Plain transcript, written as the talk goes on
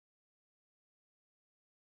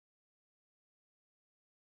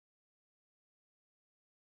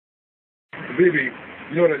BB,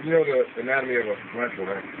 you know the anatomy of a rifle,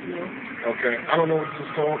 right? Yeah. Okay. I don't know what this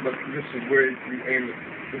is called, but this is where you aim it.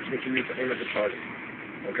 This is what you use to aim at the target.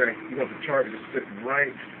 Okay. You want the target to sit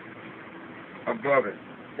right above it,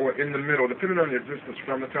 or in the middle, depending on your distance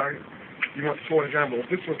from the target. You want, for example, if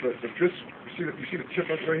this was you see the tip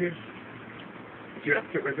up right here? You see that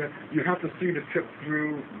tip right there? You have to see the tip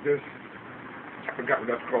through this. I forgot what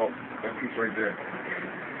that's called. That piece right there.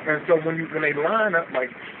 And so when they line up like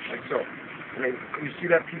so, and you see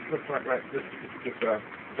that piece looks like this,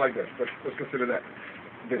 like this. Let's consider that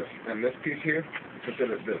this, and this piece here,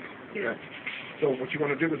 consider it this. Yeah. Okay? So what you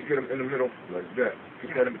want to do is get them in the middle like that.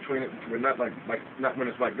 Put that in between it. We're not not when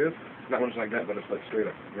it's like this, not when it's like that, but it's like straight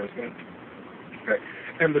up. You understand? Okay.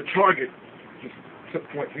 And the target, just tip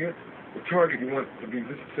point here. The target you want to be,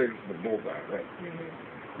 this is the bullseye, right?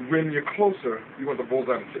 Mm-hmm. When you're closer, you want the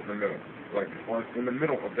bullseye to sit in the middle, like in the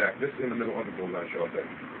middle of that. This is in the middle of the bullseye, show up there.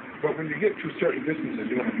 But when you get to certain distances,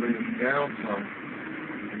 you want to bring it down some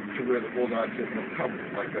to where the bullseye sits on top of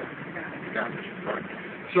it, like that. Got it. All right.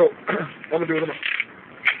 So I'm gonna do it. I'm gonna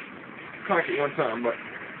crack it one time, but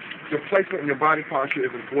your placement and your body posture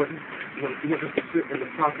is important. You want this to sit in the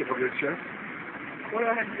pocket of your chest. What do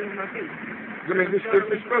I have to do with my feet? I mean, it's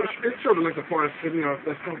show the length apart, you know, if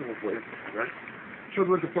that's comfortable for you, right? Show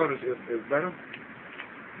the length apart is better,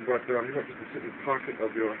 but you want this to sit in the pocket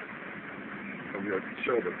of your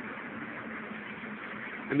shoulder.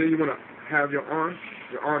 And then you want to have your arm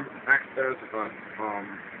act as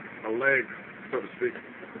a leg, so to speak.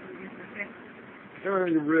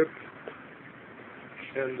 And your rib,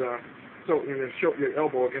 and so you know, show your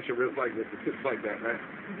elbow against your rib like this, it sits like that, right?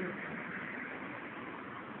 Mm-hmm.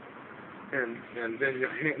 And then your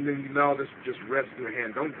hand, and then you allow this just rest in your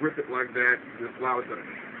hand. Don't grip it like that. Just allow it to.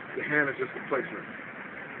 The hand is just a placement.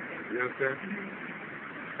 You understand?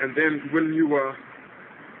 Mm-hmm. And then when you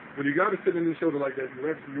got to sit in your shoulder like that, you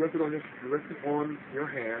rest it on your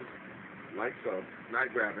hand, like so,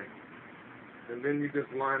 not grabbing. And then you just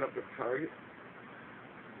line up the target,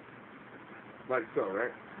 like so,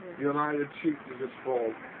 right? Yeah. You allow your cheek to just fall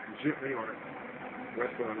gently on it,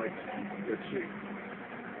 rest on like your cheek.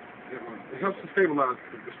 It helps to stabilize.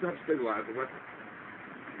 It's not stabilize it,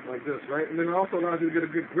 like this, right? And then it also allows you to get a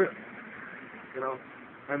good grip, you know.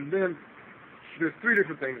 And then there's three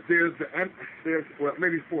different things. There's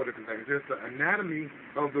maybe four different things. There's the anatomy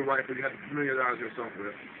of the rifle you have to familiarize yourself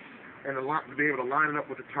with, and to be able to line it up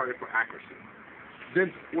with the target for accuracy. Then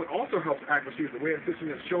what also helps accuracy is the way it sits in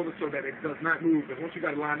your shoulder so that it does not move. Because once you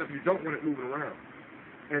got it lined up, you don't want it moving around.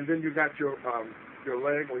 And then you got your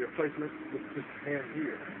leg or your placement with this hand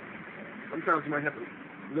here. Sometimes you might have to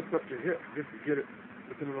lift up your hip just to get it,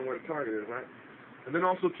 depending on where the target is, right? And then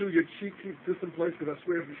also, too, your cheek keeps this in place, because I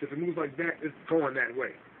swear if it moves like that, it's going that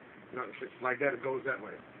way. You know, if it's like that, it goes that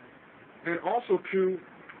way. And also, too,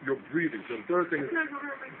 your breathing. So the third thing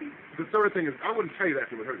is, I wouldn't tell you that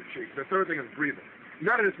it would hurt your cheek. The third thing is breathing.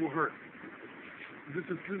 None of this will hurt. I'm just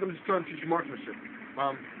trying to teach you marksmanship.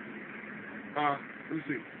 Let me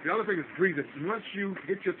see. The other thing is breathing. Once you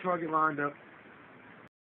get your target lined up,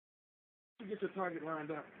 you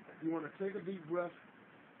want to take a deep breath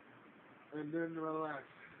and then relax.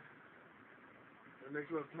 And make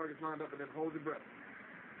sure the target's lined up and then hold your breath.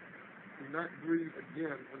 Do not breathe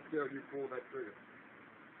again until you pull that trigger.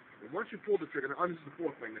 And once you pull the trigger, now this is the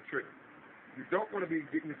fourth thing, the trigger. You don't want to be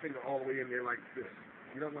getting your finger all the way in there like this.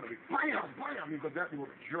 You don't want to be bam, because that will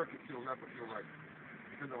jerk it to the left or to the right.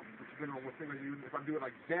 Depending on what finger you're using. If I do it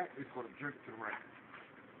like that, it's going to jerk it to the right.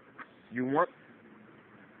 You want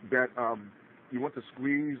that you want to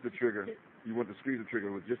squeeze the trigger. You want to squeeze the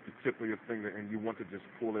trigger with just the tip of your finger, and you want to just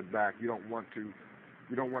pull it back. You don't want to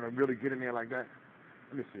really get in there like that.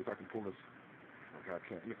 Let me see if I can pull this. Okay, I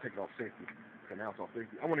can't. Let me take it off safety. Okay, now it's off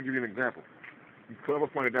safety. I want to give you an example. You clever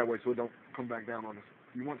point it that way so it don't come back down on us.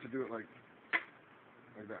 You want to do it like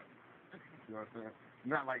that. You understand?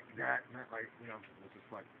 Not like that. Not like, you know, it's just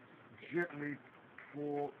like gently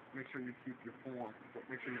pull. Make sure you keep your form.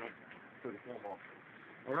 Make sure you don't pull the form off.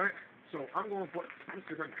 All right? So I'm going for, let's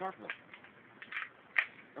see if I can talk now.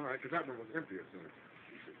 All right, because that one was empty as soon as.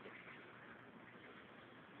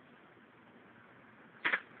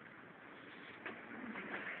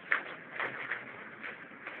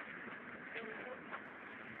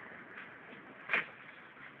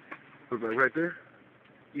 Was that right there?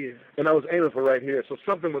 Yeah. And I was aiming for right here, so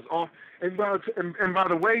something was off. And by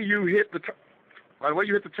the way you hit the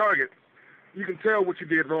target, you can tell what you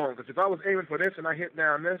did wrong. Because if I was aiming for this and I hit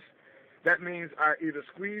down this, that means I either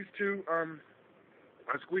squeezed too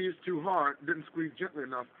hard, didn't squeeze gently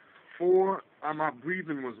enough, or my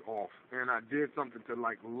breathing was off, and I did something to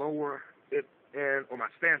like lower it or my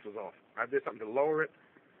stance was off. I did something to lower it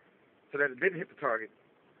so that it didn't hit the target.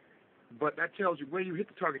 But that tells you, where you hit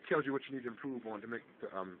the target tells you what you need to improve on to make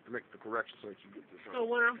the correction so that you get the shot. So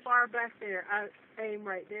when I'm far back there, I aim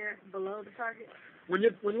right there below the target? From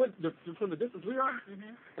the distance we are,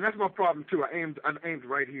 and that's my problem too. I aimed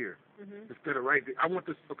right here instead of right there. I want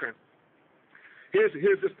this. Okay. Here's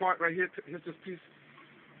this part right here. Here's this piece.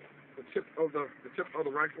 The tip of the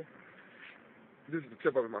rifle. This is the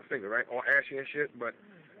tip of my finger, right? All ashy and shit, but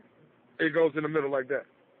it goes in the middle like that.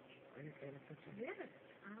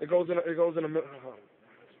 It goes in the middle.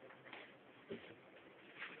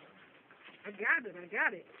 I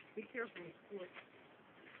got it. Be careful.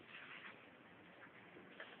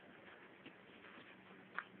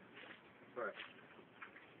 Right.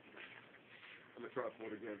 I'm gonna try to pull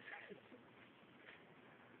it again.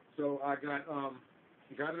 So I got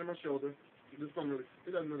it in my shoulder. It doesn't really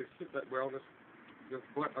sit that well. This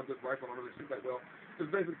butt of this rifle don't really sit that well. It's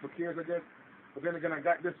basically for kids, I guess. But then again, I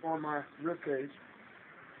got this on my rib cage.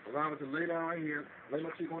 Allow it to lay down right here, lay my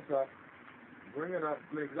cheek on top, bring it up.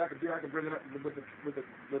 I mean, I can bring it up with the.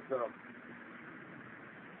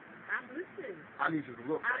 I'm listening. I need you to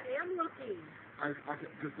look. I am looking. I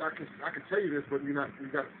can tell you this, but you got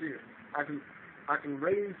to see it. I can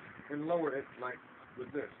raise and lower it like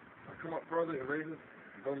with this. I come up further, it raises.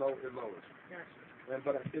 Go low, it lowers. Gotcha.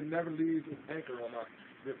 But it never leaves its anchor on my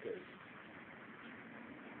rib cage.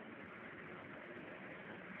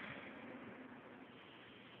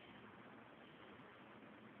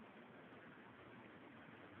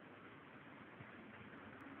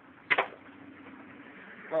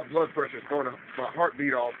 My blood pressure is going up, my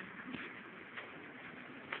heartbeat off.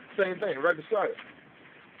 Same thing, right beside it.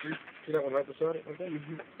 See that one right beside it? Okay.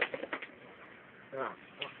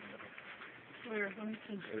 Where? Let me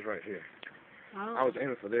see. It's right here. Oh. I was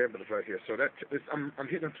aiming for there, but it's right here. So I'm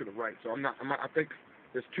hitting them to the right. So I think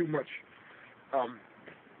there's too much of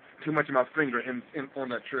my finger in on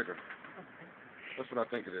that trigger. Okay. That's what I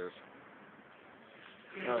think it is.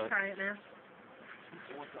 You want to try it now?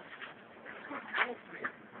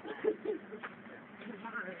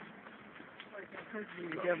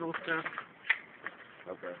 Devil stuff.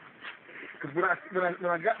 Okay. Because when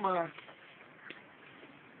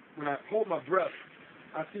I hold my breath,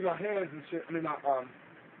 I see my hands and shit. I mean,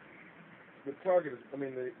 the target is. I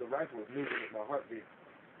mean, the rifle is moving with my heartbeat.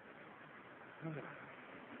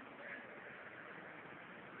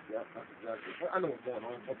 Yeah, that's exactly. I know what's going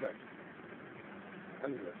on. Okay. I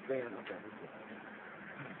need to stand. Okay.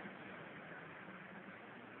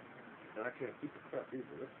 And I can't keep the crap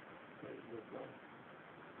either. Let's go.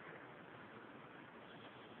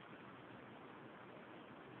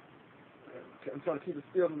 I'm trying to keep it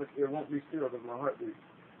still, and it won't be still because of my heartbeat.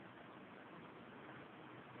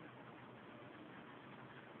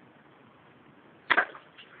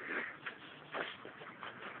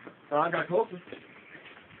 I got closer.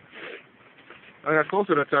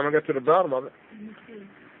 That time. I got to the bottom of it.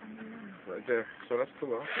 Right there. So that's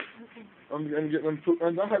cool. Okay. I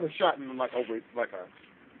haven't shot in like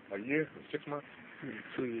a year, 6 months.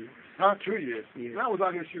 2 years. Not 2 years. Yeah. I was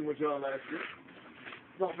out here shooting with y'all last year.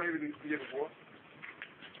 Not maybe the year before.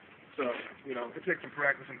 So, it takes some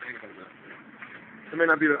practice and things like that. It may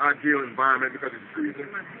not be the ideal environment because it's freezing.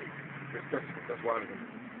 That's why I'm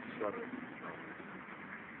struggling.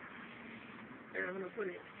 And I'm going to put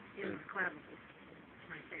it in the clavicle.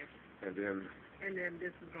 Right there. And then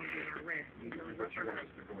this is going to be my rest. You know, but you want us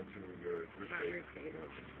to go into your rib cage.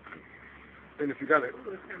 And if you got to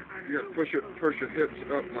push your hips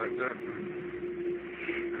up like that.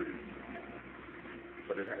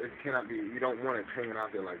 But it cannot be. You don't want it hanging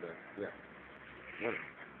out there like that. Yeah.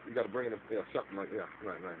 You got to bring it up. Yeah, something like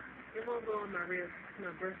right. It won't go on my wrist.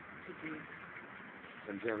 My breast should be.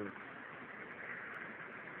 And then.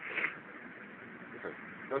 Okay,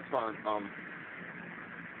 that's fine.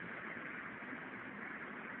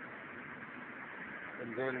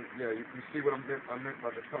 And then, you see what I meant by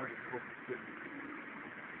the target supposed to fit.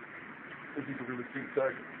 If you can really see the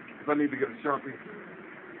target. If I need to get a Sharpie.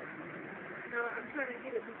 No, I'm trying to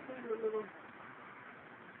get it between the little.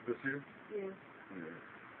 This here? Yeah.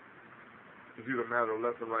 It's either a matter of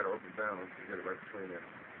left or right or up and down to get it right between there.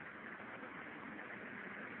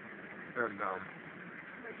 And,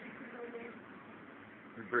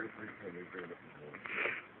 we bring it up.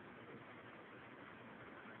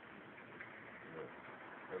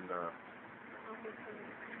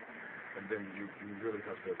 And then you really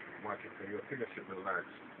have to watch it. And your finger should relax.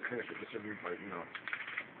 Your finger should be like,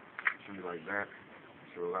 should be like that. It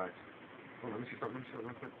should relax. Oh, let me see something real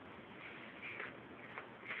quick.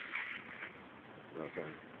 Okay.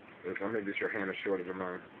 I mean, your hand is shorter than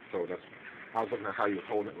mine, so that's I was looking at how you was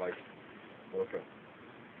holding it, like, okay.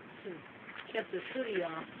 Kept the hoodie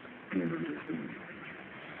off.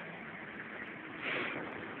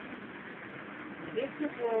 This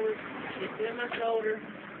is forward, it's in my shoulder,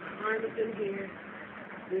 arm is in here.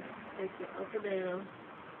 This takes it up or down.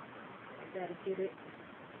 I gotta get it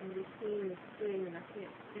in between the string and I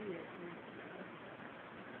can't see it.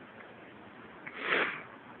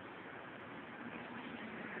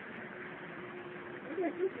 I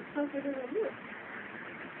guess this is something in the look.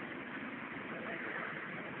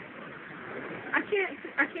 I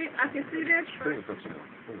can see that. Bring it up some more.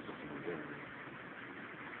 Bring it up some more.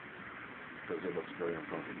 Because it looks very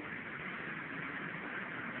uncomfortable.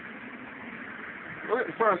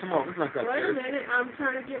 Wait, fire some more. It's not that Wait a minute, I'm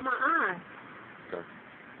trying to get my eye. Okay.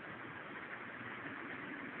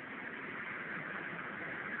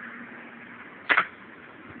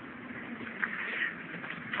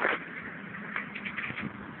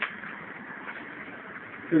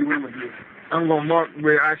 Hey, what am I doing? I'm going to mark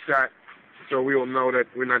where I shot so we will know that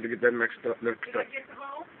we're not to get that next up. Did I get the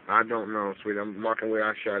hole? I don't know, sweetie. I'm marking where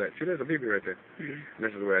I shot at. See, there's a BB right there. Mm-hmm.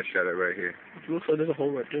 This is where I shot at right here. It looks like there's a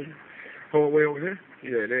hole right there. Hole way over here?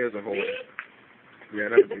 Yeah, there's a hole. Yeah,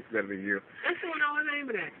 that'll be you. That's the one I was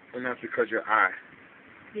aiming at. And that's because your eye.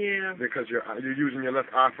 Yeah. Because you're using your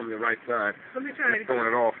left eye from your right side. Let me try it. Throwing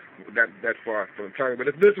it off that far from trying. But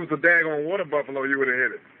if this was a daggone water buffalo, you would have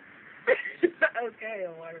hit it. Okay,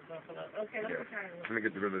 a water buffalo. Okay, let me try it. Let me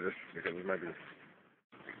get rid of this because it might be.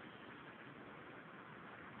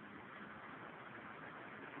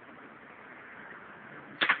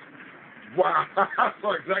 Wow, I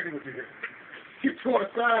saw exactly what you did. She tore the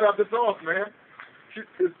side of this off, man.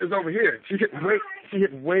 It's over here. She hit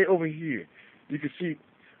way over here. You can see.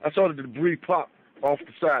 I saw the debris pop off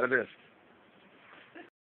the side of this.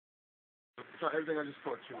 So everything I just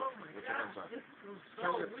taught you. Oh my God, this was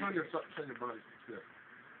so weird. Turn your body. Yeah.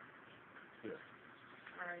 Yeah.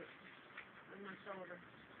 All right, on my shoulder.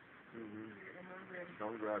 Am I ready?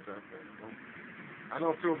 Don't grab that thing. Don't. I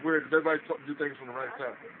know it feels weird because everybody do things from the right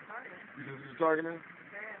side. You target now?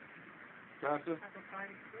 Faster?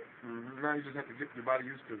 Now you just have to get your body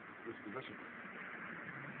used to this position.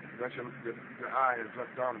 That's your eye is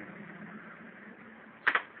left dominant.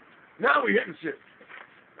 Now we're hitting shit.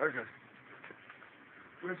 Okay.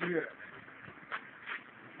 Where'd you hit it?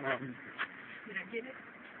 Did I get it?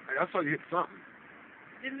 I saw you hit something.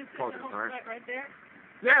 Didn't it put the whole flat right there?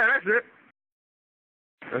 Yeah, that's it.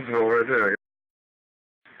 That's the hole right there.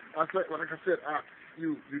 Like I said,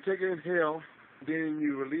 you take an inhale, then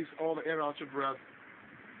you release all the air out your breath,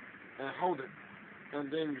 and hold it,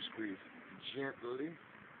 and then you squeeze gently.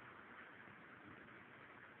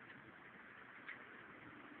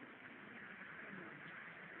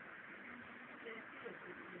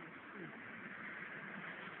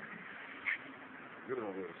 Good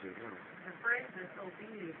over there, see. The frames are so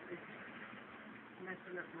big, it's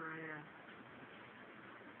messing up my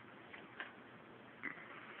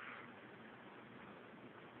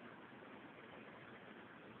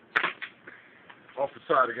Off the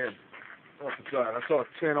side again. Off the side. I saw a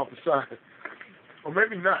 10 off the side. Or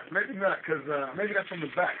maybe not, because maybe that's from the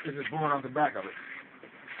back. It's just blowing out the back of it.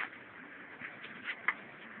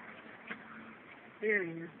 There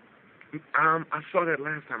you go. I saw that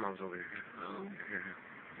last time I was over here. Oh.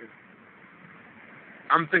 Yeah.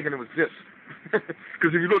 I'm thinking it was this.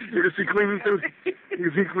 Because if you look, you can see clean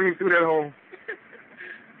through that hole.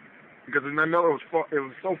 Because I know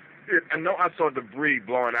I know I saw debris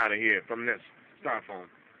blowing out of here from this styrofoam.